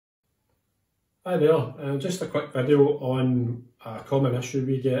Hi there, just a quick video on a common issue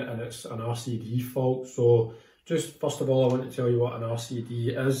we get, and it's an RCD fault. So just first of all, I want to tell you what an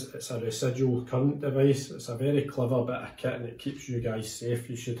RCD is. It's a residual current device. It's a very clever bit of kit and it keeps you guys safe.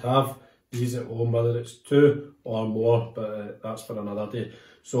 You should have these at home, whether it's 2 or more, but that's for another day.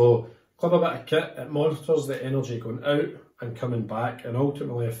 So clever bit of kit, it monitors the energy going out and coming back, and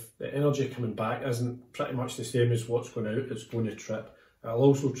ultimately if the energy coming back isn't pretty much the same as what's going out, it's going to trip. It'll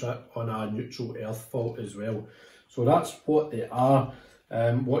also trip on a neutral earth fault as well. So that's what they are.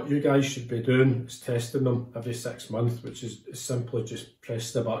 What you guys should be doing is testing them every 6 months, which is simply just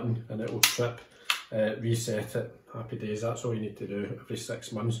press the button and it will trip, reset it, happy days. That's all you need to do every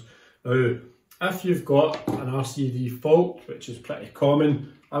 6 months. Now, if you've got an RCD fault, which is pretty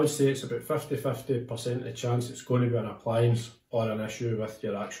common, I would say it's about 50-50% of the chance it's going to be an appliance or an issue with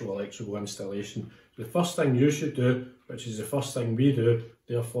your actual electrical installation. The first thing you should do, which is the first thing we do,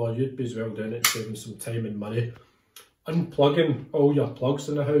 therefore you'd be as well doing it, saving some time and money, unplugging all your plugs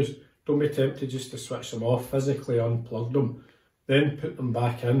in the house. Don't be tempted just to switch them off, physically unplug them, then put them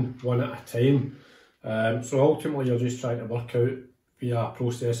back in one at a time. So ultimately you're just trying to work out via a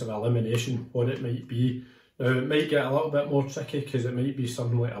process of elimination what it might be. Now it might get a little bit more tricky because it might be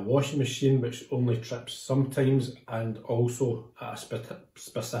something like a washing machine which only trips sometimes and also at a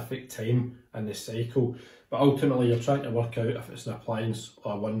specific time in the cycle. But ultimately you're trying to work out if it's an appliance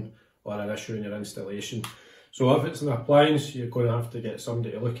or an issue in your installation. So if it's an appliance, you're going to have to get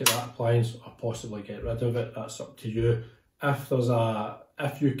somebody to look at that appliance or possibly get rid of it. That's up to you.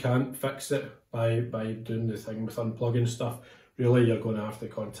 If you can't fix it by doing the thing with unplugging stuff, really you're going to have to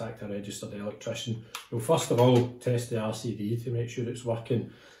contact a registered electrician. You'll first of all test the RCD to make sure it's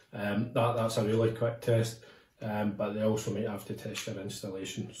working. That's a really quick test, but they also might have to test your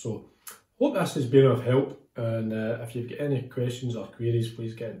installation. So hope this has been of help, and if you've got any questions or queries,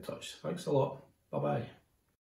 please get in touch. Thanks a lot. Bye bye.